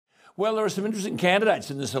Well, there are some interesting candidates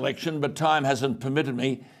in this election, but time hasn't permitted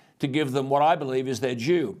me to give them what I believe is their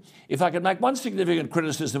due. If I could make one significant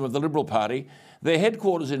criticism of the Liberal Party, their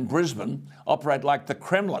headquarters in Brisbane operate like the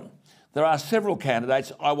Kremlin. There are several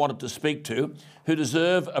candidates I wanted to speak to who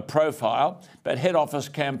deserve a profile, but head office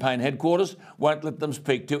campaign headquarters won't let them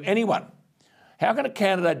speak to anyone. How can a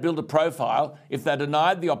candidate build a profile if they're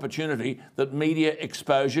denied the opportunity that media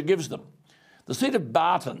exposure gives them? The seat of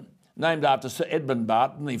Barton, named after Sir Edmund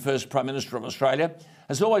Barton, the first Prime Minister of Australia,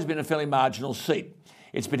 has always been a fairly marginal seat.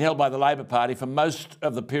 It's been held by the Labor Party for most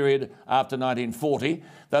of the period after 1940,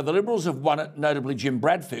 though the Liberals have won it, notably Jim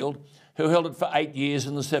Bradfield, who held it for 8 years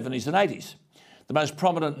in the 70s and 80s. The most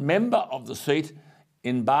prominent member of the seat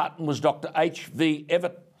in Barton was Dr H.V.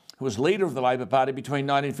 Evatt, who was leader of the Labor Party between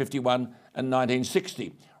 1951 and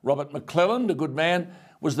 1960. Robert McClelland, a good man,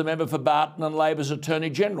 was the member for Barton and Labor's Attorney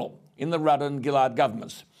General in the Rudd and Gillard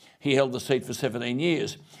governments. He held the seat for 17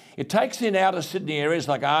 years. It takes in outer Sydney areas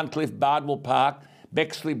like Arncliffe, Bardwell Park,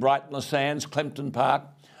 Bexley, Brighton, Les Sands, Clempton Park,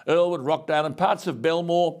 Earlwood, Rockdale and parts of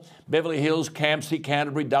Belmore, Beverly Hills, Campsie,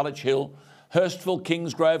 Canterbury, Dulwich Hill, Hurstville,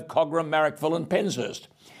 Kingsgrove, Cogram, Marrickville and Penshurst.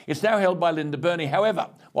 It's now held by Linda Burney.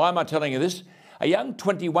 However, why am I telling you this? A young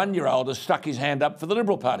 21-year-old has stuck his hand up for the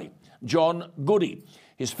Liberal Party, John Goody.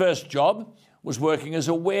 His first job was working as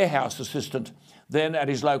a warehouse assistant, then at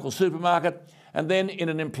his local supermarket, and then in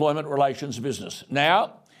an employment relations business.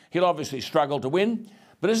 Now, he'll obviously struggle to win,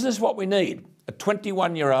 but isn't this what we need? A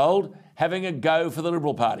 21-year-old having a go for the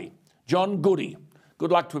Liberal Party. John Goody. Good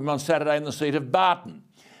luck to him on Saturday in the seat of Barton.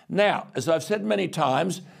 Now, as I've said many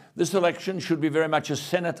times, this election should be very much a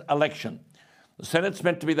Senate election. The Senate's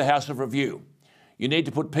meant to be the House of Review. You need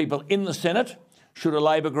to put people in the Senate should a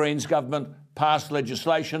Labor-Greens government pass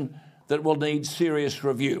legislation that will need serious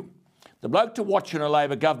review. The bloke to watch in a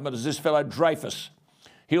Labor government is this fellow Dreyfus.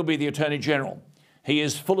 He'll be the Attorney General. He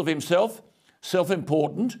is full of himself,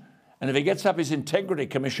 self-important, and if he gets up his Integrity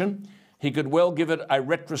Commission, he could well give it a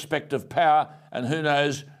retrospective power, and who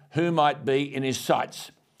knows who might be in his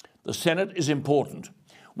sights. The Senate is important.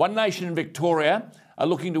 One Nation in Victoria are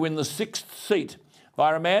looking to win the 6th seat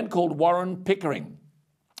by a man called Warren Pickering.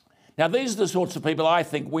 Now, these are the sorts of people I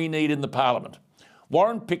think we need in the Parliament.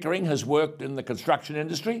 Warren Pickering has worked in the construction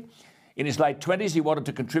industry. In his late 20s, he wanted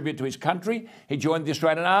to contribute to his country. He joined the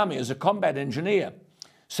Australian Army as a combat engineer.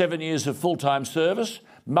 7 years of full-time service,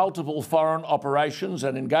 multiple foreign operations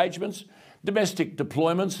and engagements, domestic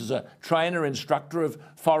deployments as a trainer instructor of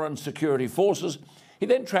foreign security forces. He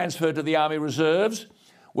then transferred to the Army Reserves,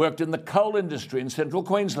 worked in the coal industry in central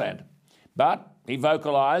Queensland. But he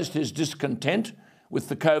vocalised his discontent with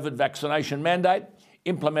the COVID vaccination mandate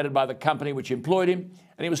implemented by the company which employed him,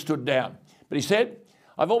 and he was stood down. But he said,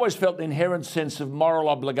 "I've always felt an inherent sense of moral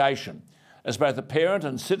obligation as both a parent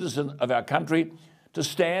and citizen of our country to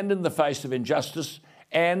stand in the face of injustice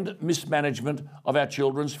and mismanagement of our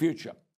children's future."